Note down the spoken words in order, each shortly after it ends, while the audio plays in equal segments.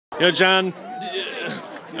John,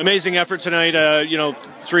 amazing effort tonight.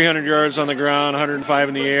 300 yards on the ground, 105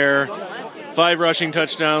 in the air, 5 rushing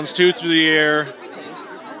touchdowns, 2 through the air.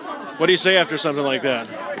 What do you say after something like that?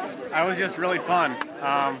 That was just really fun.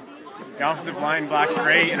 The offensive line blocked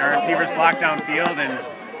great, and our receivers blocked downfield,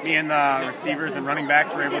 and me and the receivers and running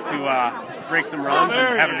backs were able to break some runs,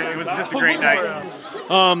 and it was just a great night.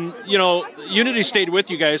 Unity stayed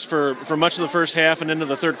with you guys for much of the first half and into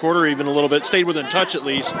the third quarter, even a little bit. Stayed within touch at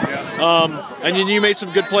least. Yeah. And you made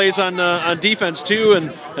some good plays on defense too,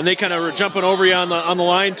 and they kind of were jumping over you on the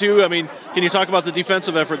line too. I mean, can you talk about the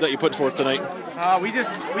defensive effort that you put forth tonight? We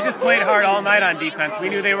just played hard all night on defense. We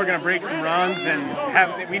knew they were going to break some runs,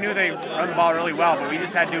 and we knew they run the ball really well, but we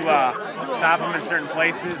just had to stop them in certain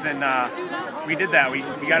places, and we did that. We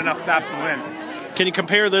got enough stops to win. Can you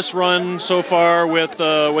compare this run so far with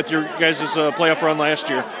your guys' playoff run last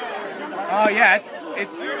year? Yeah,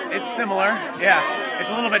 it's similar. Yeah,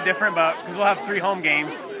 it's a little bit different, but because we'll have 3 home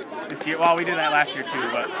games this year. Well, we did that last year too,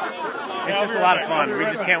 but it's just a lot of fun. We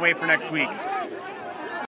just can't wait for next week.